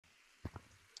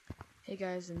Hey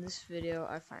guys, in this video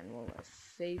I find one of my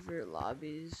favorite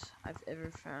lobbies I've ever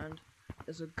found.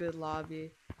 It's a good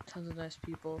lobby, tons of nice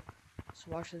people. So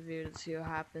watch the video to see what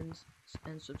happens,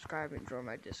 and subscribe and join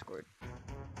my Discord.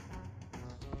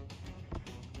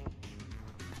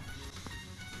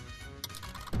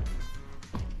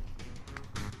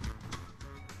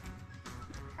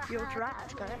 You're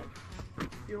trash, guy.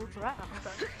 You're trash.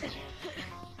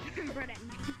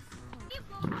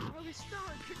 Oh, it's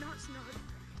snug, not snug.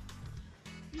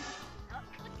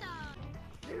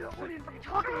 What are you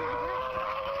talking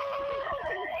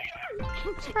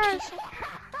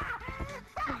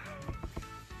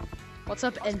What's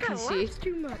up, NPC?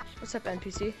 Too much. What's up,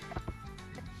 NPC?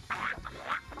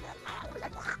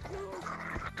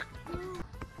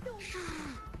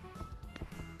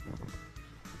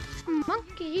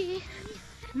 Monkey,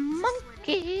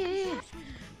 monkey,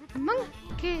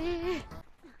 monkey.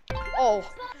 Oh,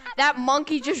 that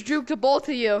monkey just juked both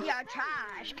of you. Yeah,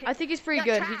 trash. I think he's pretty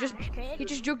good. He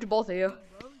just juked both of you.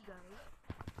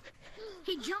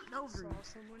 He jumped over.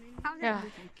 Yeah.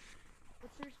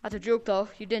 That's a joke though.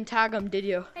 You didn't tag him, did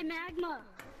you? Hey, Magma.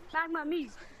 Magma, me.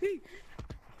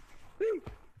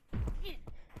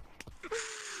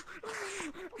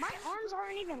 My arms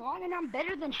aren't even long, and I'm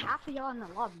better than half of y'all in the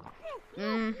lobby.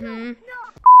 Mm-hmm.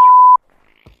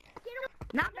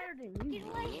 Not better than you.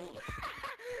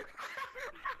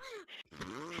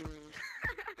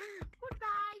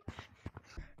 Goodbye.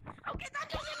 Okay, that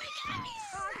doesn't make any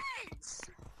sense.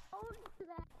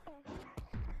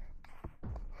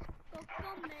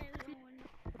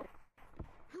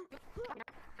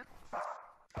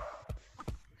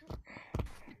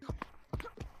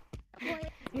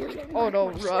 Oh no,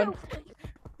 run.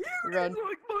 Run.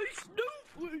 Like my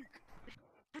snowflake.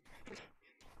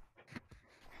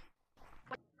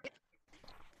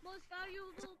 Most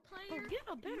valuable player. Get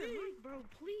a better mic, bro,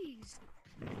 please.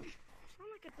 Sound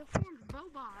like a deformed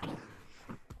robot.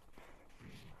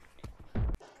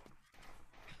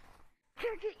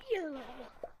 Cricket yellow.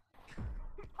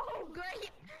 Oh,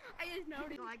 great. I just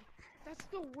noticed. Like, that's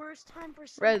the worst time for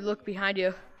Red, look behind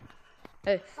you.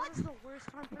 Hey, That's the worst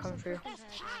time for come here. That's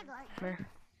tag like. Come here.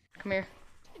 Come here.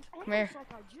 Come here.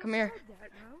 Come here.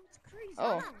 It's crazy.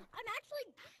 Oh, I'm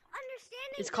actually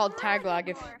understanding. it's called the tag word lag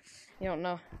if more. you don't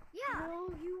know. Yeah. No,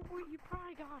 you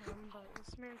probably got him, but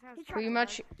this man has Pretty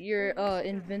much you're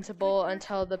invincible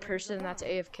until the person that's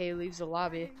AFK leaves the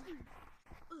lobby.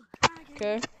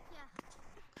 Okay.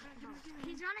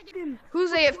 He's gonna get him.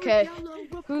 Who's AFK?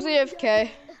 Who's AFK?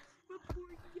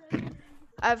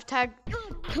 I've tagged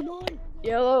Come on.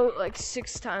 yellow like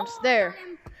 6 times. There.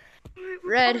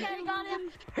 Red. Okay, got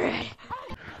him. Red.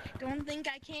 Don't think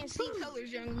I can't see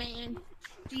colors, young man.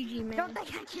 GG, man. Don't think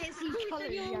I can't see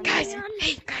colors, young Guys, man.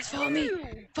 hey, guys, follow me.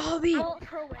 Follow me.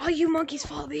 All you monkeys,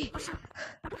 follow me.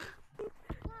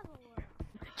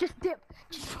 Just dip.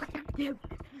 Just fucking dip.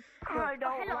 I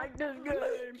don't like this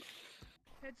game.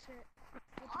 Headset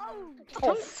Oh.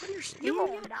 Oh, You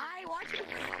won't die. Watch it.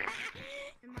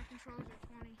 and my controls are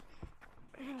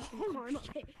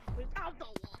 20. Without the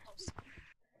walls.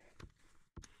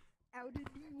 How did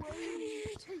you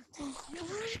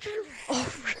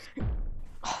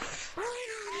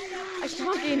I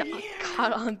still getting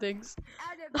caught on things.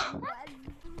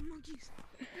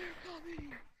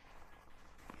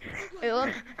 Hey,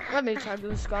 let me try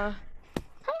this guy.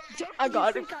 I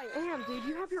got it. I am, dude.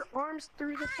 You have your arms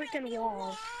through the freaking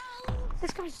wall.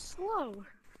 This guy's slow.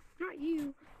 Not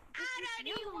you. This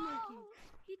yellow monkey.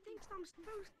 He thinks I'm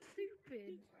so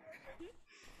stupid.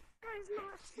 Guy's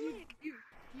not slick. You.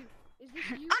 Is this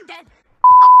you? I'm dead.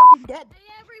 I'm fucking dead.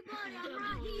 Hey, everybody, I'm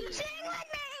right here. Sing with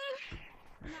me.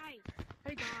 Nice.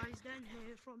 Hey guys, Dan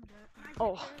here from the.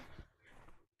 Oh.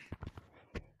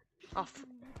 Off.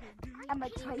 I'm a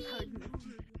tryhard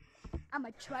monkey. I'm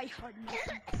a tryhard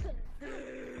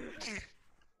monkey.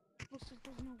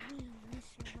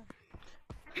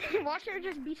 Watch there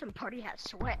just be some party hat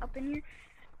sweat up in here.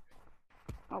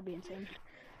 I'll be insane.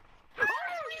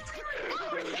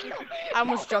 I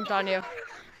almost jumped on you,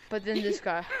 but then this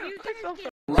guy.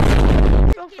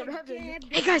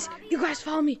 Hey guys, you guys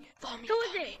follow me. Follow me. Follow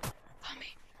me. Follow me.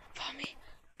 Follow me.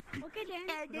 Okay,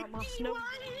 Dan. Got my snow.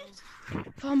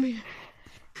 Follow me.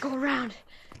 Go around.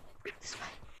 This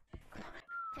way.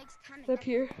 Takes time Up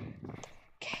here.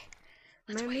 Okay.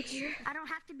 Let's Man, wait it's- here. I don't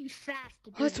have to be fast to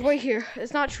do Let's this. wait here.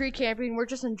 It's not tree camping. We're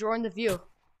just enjoying the view.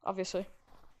 Obviously.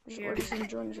 We're just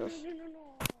enjoying the view.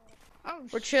 Oh,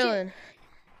 We're chilling.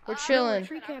 We're chilling.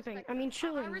 Tree camping. I mean,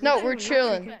 chilling. No, we're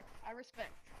chilling. I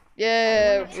respect.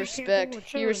 Yeah, Tree respect. camping, we're He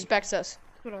chilling. respects us.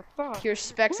 That's what I thought. He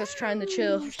respects us trying to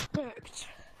chill. Respect.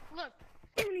 Look,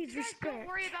 Who needs Guys, respect? don't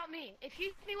worry about me. If you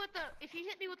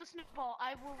hit me with the snowball,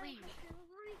 I will leave.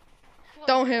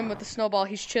 Don't hit him with the snowball.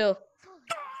 He's chill.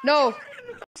 No.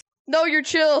 No, you're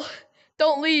chill.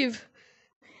 Don't leave.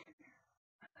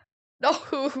 No,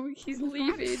 he's I'm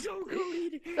leaving. so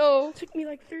good. No, Took me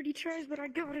like 30 tries, but I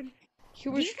got him. he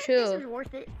Do was you think chill. this is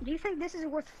worth it? Do you think this is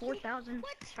worth 4,000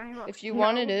 shiny rocks? If you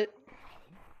wanted it.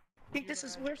 Think this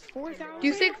is worth 4,000? Do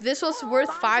you think this was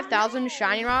worth 5,000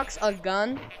 shiny rocks? A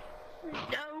gun?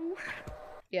 No.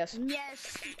 Yes.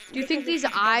 Yes. Do you think these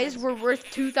eyes were worth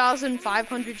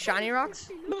 2,500 shiny rocks?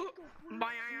 No,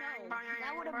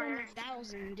 that would have been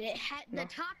 1,000. It had the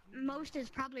top most is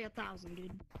probably 1,000,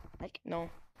 dude. Like No.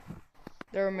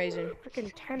 They're amazing. Freaking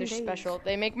 10 They're days. special.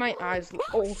 They make my eyes.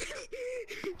 Oh.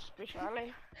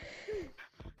 specially.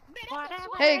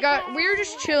 Hey, guys, we were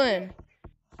just chilling.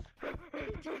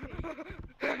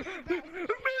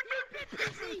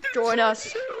 Join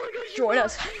us. Join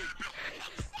us.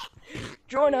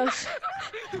 Join us.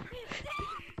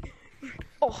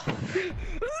 Oh.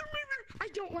 I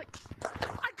don't like.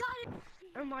 I got it.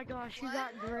 Oh my gosh, you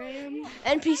got Graham.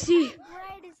 NPC.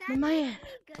 My man.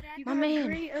 You My got man.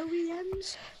 great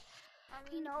OEMs.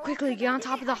 Quickly, get on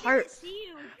top of the heart.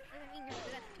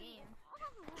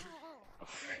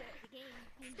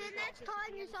 Then that's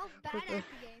calling yourself bad at the game.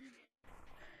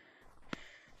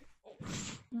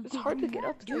 It's hard to get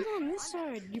up Do it on this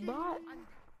side, you bot.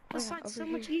 This side's so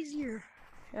much easier.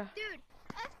 Dude, if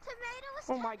tomatoes.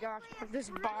 Oh my gosh, this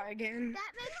bot again.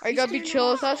 That makes Are you gonna be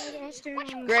chill with us?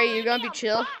 Gray, you gonna be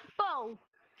chill?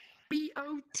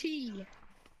 B-O-T.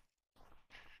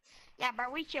 Yeah, bro,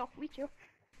 we chill. We chill.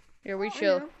 Yeah, we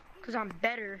chill. Cause I'm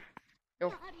better.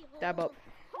 Yo, dab up.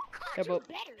 Dab up.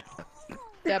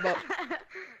 Dab up.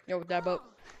 Yo, dab up.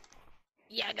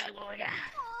 Yeah, go.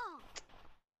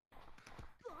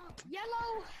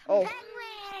 Yellow. Oh,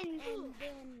 Penguin. And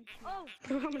then. Oh.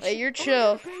 hey, you're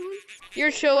chill.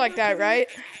 You're chill like that, right?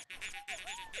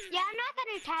 Yeah, I'm not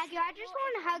gonna tag you. I just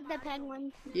want to hug the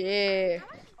penguin. Yeah.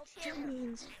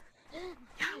 means. I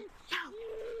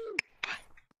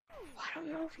don't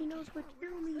know if he knows what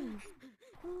kill means.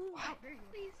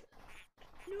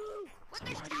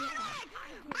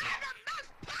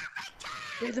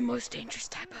 They're the most dangerous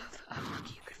type of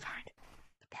monkey you could find.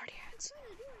 The party hats.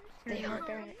 They hunt.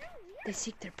 They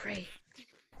seek their prey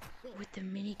with the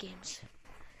mini games.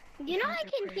 You know I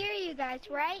can hear you guys,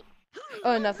 right?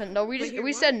 Oh, nothing. No,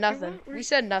 we said nothing. We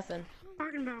said nothing.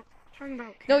 Talking about.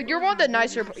 No, you're one of the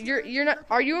nicer. You're not.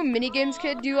 Are you a mini games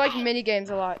kid? Do you like mini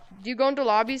games a lot? Do you go into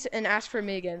lobbies and ask for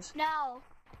mini games? No.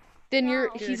 Then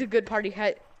he's a good party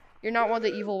hat. You're not one of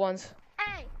the evil ones.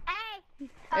 Hey.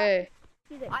 Hey.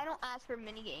 I don't ask for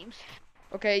mini games.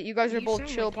 Okay, you guys are both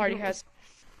chill party hats.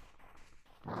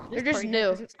 They're just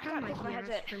new. Kind of like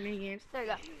yes for mini games. There you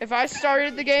go. If I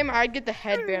started the game, I'd get the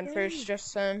headband first,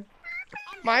 just saying.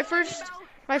 My first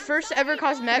ever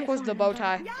cosmetic was the bow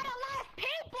tie. Not a lot of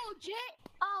people, Jit.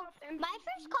 Oh, my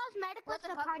first cosmetic was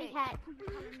the party hat.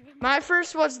 My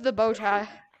first was the bow tie.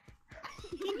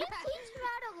 Can you teach me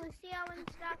how to Lucio and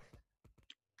stuff?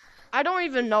 I don't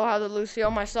even know how to Lucio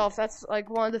myself. That's like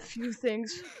one of the few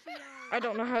things I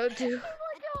don't know how to do.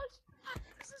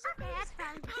 Okay, that's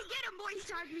fine. Get him, boy.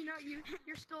 Tag me, not you.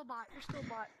 You're still bot.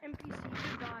 NPC,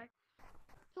 good guy.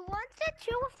 Who wants to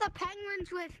chill with the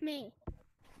penguins with me?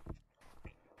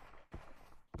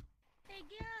 Hey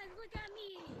guys, look at me.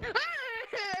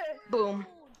 Boom.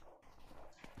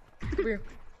 Come here.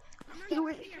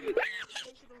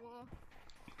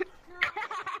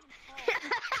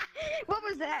 What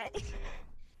was that?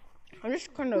 I'm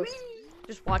just kind of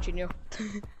just watching you.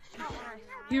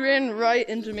 You ran right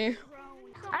into me.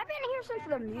 I've been here since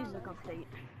the music update.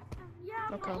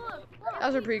 Okay. That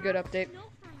was a pretty good update.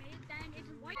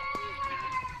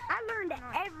 I learned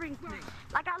everything.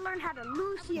 Like I learned how to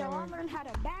Lucio, I learned how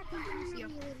to back Lucio,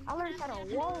 I learned how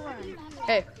to wall run.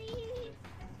 Hey.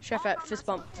 Chef Hat, fist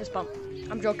bump.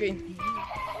 I'm joking.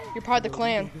 You're part of the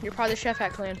clan. You're part of the Chef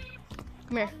Hat clan.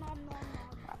 Come here.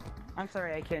 I'm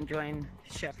sorry I can't join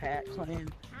Chef Hat Clan.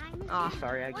 Ah,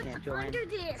 Sorry I can't join. Under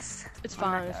this. it's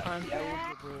fine. It's fine. That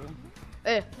was the rule.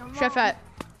 Hey, Chef Hat,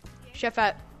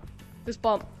 fist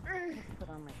bump. Put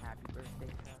on my happy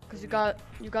birthday stuff. Cause you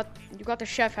got the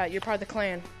Chef Hat. You're part of the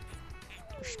clan.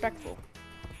 Respectful.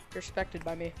 You're respected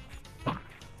by me.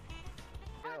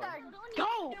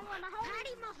 Go!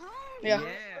 Patty Mahomes. Yeah.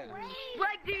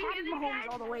 Patty Mahomes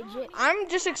all the way, Jit. I'm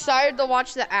just excited to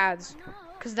watch the ads.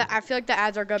 Cause I feel like the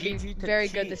ads are gonna be very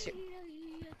good this year.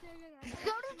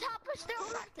 Go to top of step.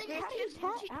 The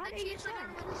Chiefs are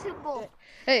gonna win the Super Bowl.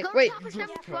 Hey, Go wait. to top of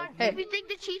step front Hey. if you think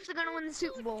the Chiefs are gonna win the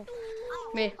Super Bowl.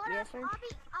 Me. Yes, sir.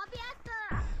 I'll be at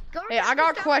the Hey, I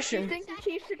got a You question. think the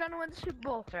Chiefs are gonna win the Super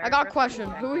Bowl? I got a question.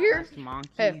 Who here? Monkey.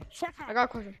 Hey, Chef I got a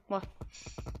question. What?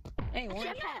 Hey, what?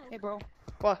 Hey, bro.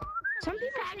 What? Some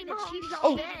people say the Chiefs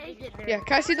Oh. dead. Yeah,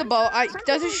 can I see the bow?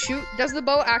 Does it shoot? Does the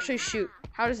bow actually shoot?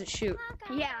 How does it shoot?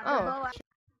 Yeah, Oh. the bow.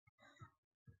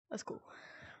 That's cool.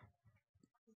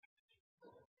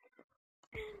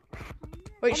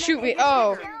 Wait, shoot me.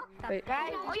 Oh. Wait.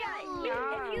 Guys, oh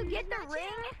yeah, if you get the ring,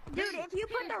 dude, if you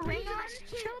put the ring on,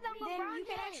 then you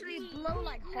can actually blow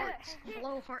like hearts.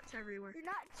 Blow hearts everywhere.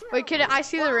 Wait, can I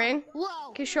see the ring?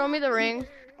 Whoa. Can you show me the ring?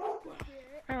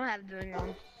 I don't have the ring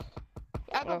on.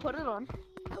 I can Oh. put it on.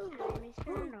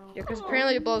 Yeah, because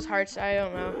apparently it blows hearts. I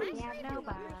don't know. Yeah,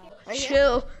 no,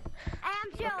 Chill.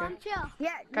 I'm chill, Okay. I'm chill.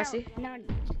 Yeah, Can I see? no,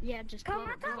 yeah, just go.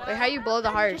 Wait, how you blow the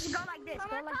hearts? Just go like this,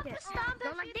 go like this. Go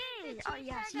like this. Oh,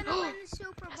 yeah, see?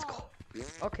 That's cool.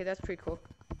 Okay, that's pretty cool.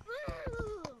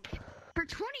 For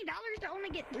 $20 to only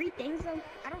get 3 things, though,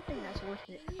 I don't think that's worth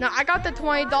it. No, I got the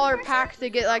 $20 pack to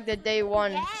get like the day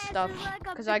one stuff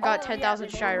because I got 10,000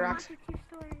 shiny rocks.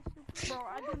 Bro,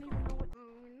 I don't even know what.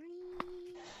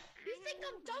 You think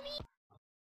I'm dummy?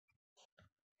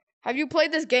 Have you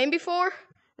played this game before?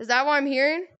 Is that what I'm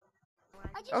hearing?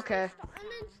 Okay.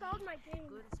 Uninstalled my game.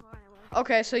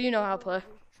 Okay, so you know how to play.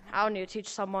 I don't need to teach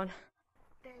someone.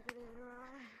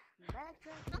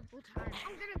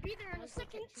 I'm gonna be there in a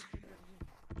second.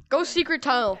 Go secret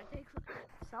tunnel.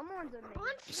 Someone's a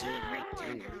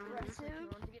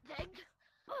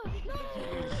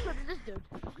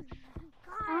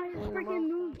I freaking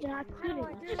moved and I couldn't.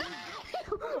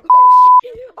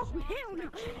 Oh, hell no.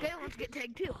 Gale wants to get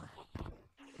tagged too.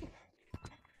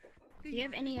 Do you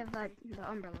have any of the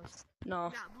umbrellas?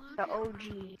 No, The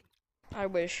OG. I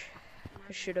wish.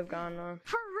 I should have gone on.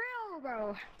 For real,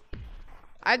 bro.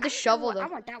 I have the shovel I though.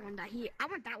 want that one that he. I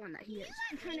want that one that he is.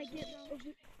 I'm trying to get.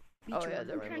 Oh yeah,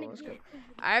 the rainbow was good.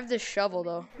 I have this shovel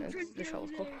though. The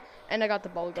shovel's cool. And I got the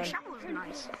bubble gun. The shovel is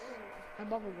nice. A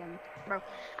bubble gun, bro.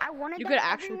 I wanted. You that could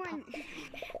actually everyone-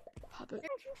 pop it.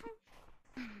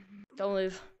 Don't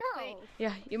leave. No.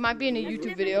 Yeah, you might be in a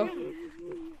YouTube video.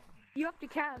 You have to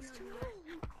cast.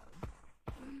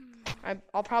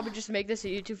 I'll probably just make this a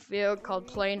YouTube video called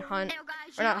Plain Hunt. Hey,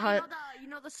 guys, Or not Hunt. you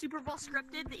know the Super Bowl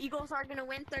scripted? The Eagles are gonna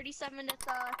win 37 to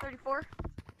 34.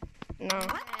 No. How you?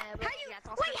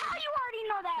 Wait, how you already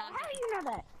know that? How do you know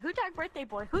that? Who tagged Birthday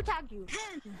Boy? Who tagged you?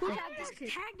 Who tagged this kid?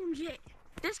 Tagged him, shit.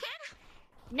 This kid?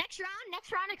 Next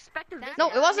round, expect a visit. No,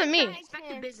 it wasn't me.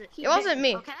 Expect a visit. It wasn't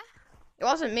me. Okay? It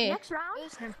wasn't me. Next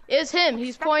round? It was him.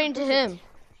 He's pointing to him.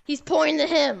 He's pointing to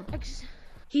him.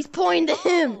 He's pointing to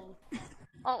him.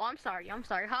 Oh, I'm sorry. Hug. I'm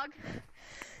sorry.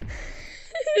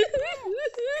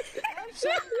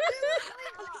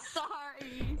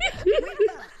 Sorry.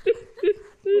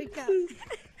 Wake up.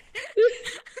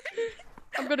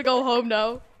 I'm gonna go home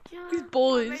now. These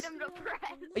bullies. Made him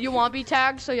depressed. You want to be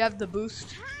tagged so you have the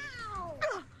boost?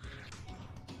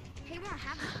 He won't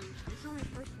have a boost. It's only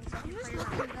first and second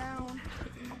player down.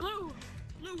 Blue.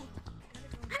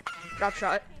 Drop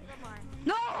shot.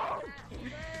 No!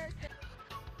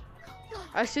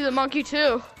 I see the monkey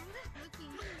too.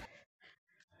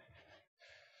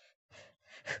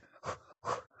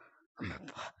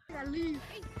 Leave.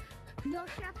 No,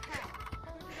 Chef Hat.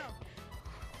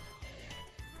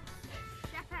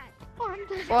 Chef Hat.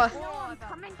 What? No, I'm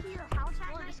coming to your house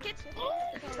at night. This kid's.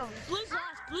 Blue's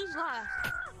last.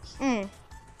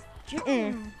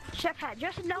 Chef Hat,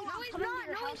 just know I'm coming to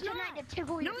your house tonight to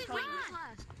tickle your toes.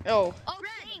 Oh, Oh,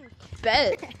 red.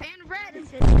 bet. And red.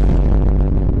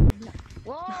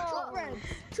 Whoa! Red.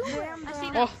 I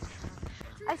see Oh,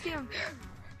 I see him.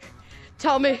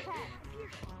 tell me.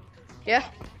 Yeah.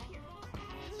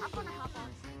 I'm gonna hop on.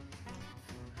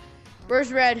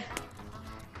 Where's red?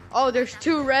 Oh, there's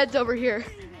 2 reds over here.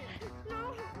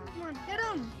 No, come on, hit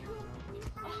him.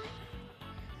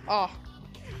 Oh.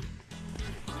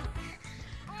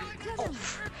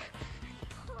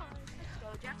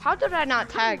 How did I not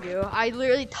tag you? I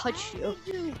literally touched you.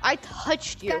 I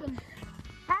touched you.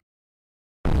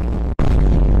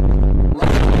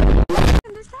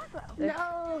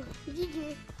 No,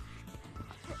 GG.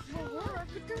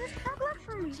 But there's tablet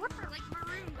for me. What the? Like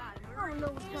maroon guy. I don't know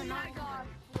what's going on.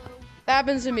 That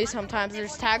happens to me sometimes.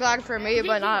 There's tag lag for me,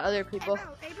 but not other people.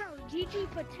 Hey bro, GG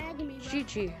for tagging me. Bro.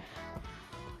 GG.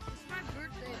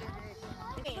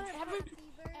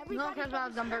 No, because I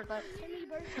was on birthday.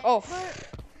 Oh.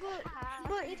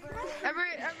 But it's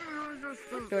Everyone's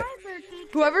just Do it.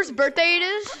 Whoever's birthday it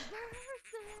is,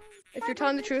 if you're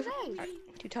telling the truth.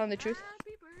 You telling the truth?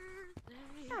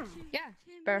 Yeah.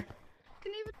 Bear.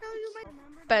 Can even tell you my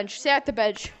Bench. Stay at the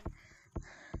bench.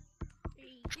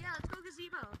 Yeah, let's go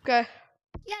gazebo. Okay.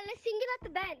 Yeah, let's sing it at the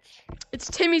bench. It's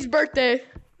Timmy's birthday.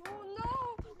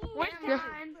 Where's Yeah.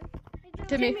 mine?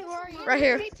 Timmy, Timmy, where are you? right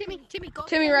here. Timmy, go.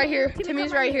 Timmy right here.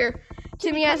 Timmy's right here.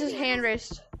 Timmy has his hand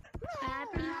raised.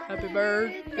 Happy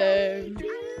birthday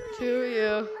to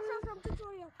you.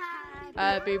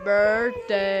 Happy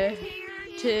birthday,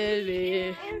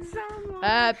 Timmy.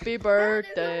 Happy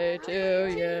birthday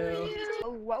to you.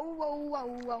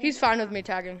 Whoa. He's fine with me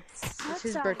tagging. It's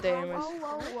his birthday anyways.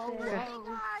 Okay.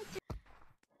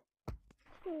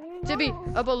 Timmy,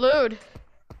 a balloon.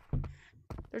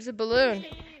 There's a balloon.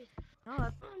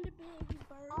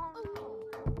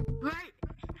 Right.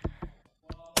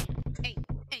 Hey.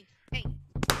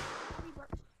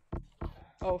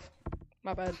 Oh,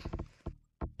 my bad.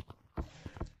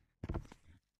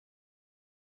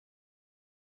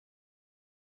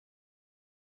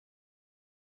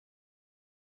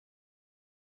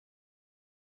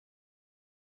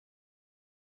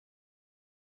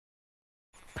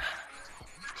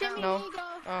 Timmy, No. here you go.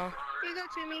 Oh, Here you go,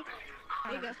 Timmy.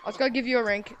 There you go. I was gonna give you a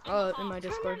rank in my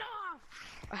Discord.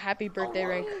 A happy birthday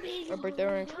rank. A birthday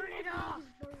rank.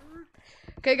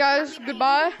 Okay, guys,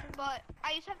 goodbye. But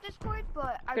I used to have Discord,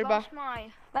 but I Goodbye.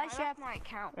 lost my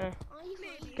account.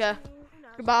 Okay,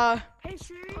 goodbye.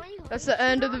 That's the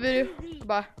end of the video.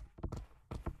 Goodbye.